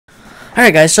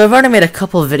Alright guys, so I've already made a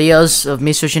couple of videos of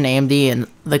me switching to AMD and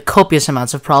the copious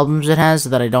amounts of problems it has, so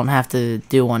that I don't have to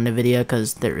do one in a video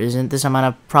because there isn't this amount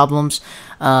of problems.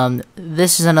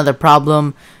 This is another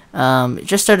problem. It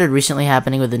just started recently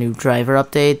happening with the new driver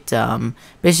update.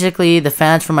 Basically, the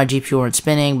fans for my GPU weren't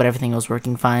spinning, but everything was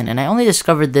working fine, and I only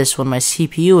discovered this when my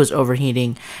CPU was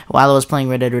overheating while I was playing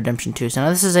Red Dead Redemption 2. So now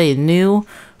this is a new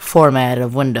format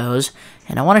of Windows,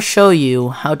 and I want to show you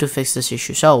how to fix this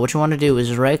issue. So what you want to do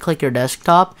is right-click your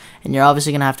desktop, and you're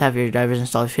obviously going to have your drivers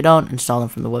installed. If you don't, install them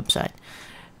from the website.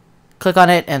 Click on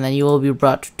it, and then you will be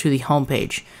brought to the home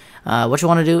page. What you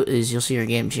want to do is you'll see your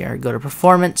games here. Go to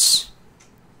Performance,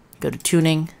 go to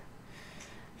Tuning,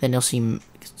 then you'll see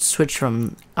switch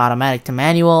from automatic to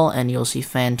manual, and you'll see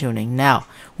fan tuning. Now,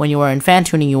 when you are in fan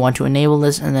tuning, you want to enable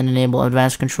this and then enable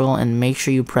advanced control, and make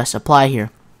sure you press apply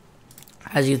here.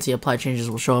 As you can see, apply changes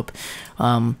will show up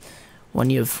when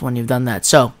you've done that.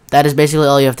 So that is basically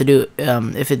all you have to do.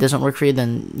 If it doesn't work for you,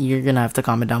 then you're gonna have to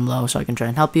comment down below so I can try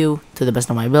and help you to the best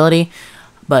of my ability.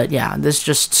 But yeah, there's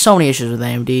just so many issues with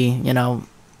AMD. You know,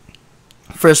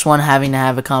 first one, having to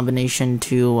have a combination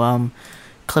to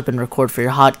clip and record for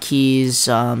your hotkeys,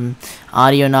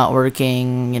 audio not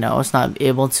working, you know, it's not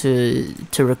able to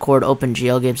record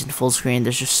OpenGL games in full screen.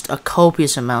 There's just a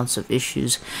copious amounts of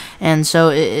issues, and so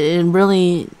it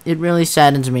really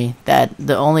saddens me that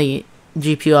the only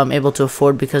GPU I'm able to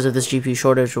afford because of this GPU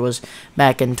shortage was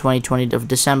back in 2020 of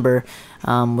December,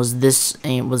 was the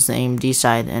AMD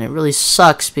side, and it really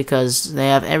sucks because they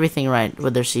have everything right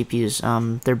with their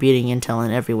CPUs. They're beating Intel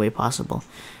in every way possible,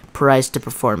 price to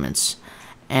performance.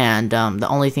 And the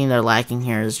only thing they're lacking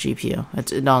here is GPU.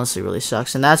 It honestly really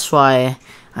sucks. And that's why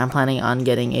I'm planning on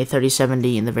getting a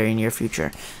 3070 in the very near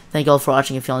future. Thank you all for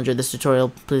watching. If you all enjoyed this tutorial,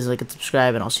 please like and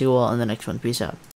subscribe. And I'll see you all in the next one. Peace out.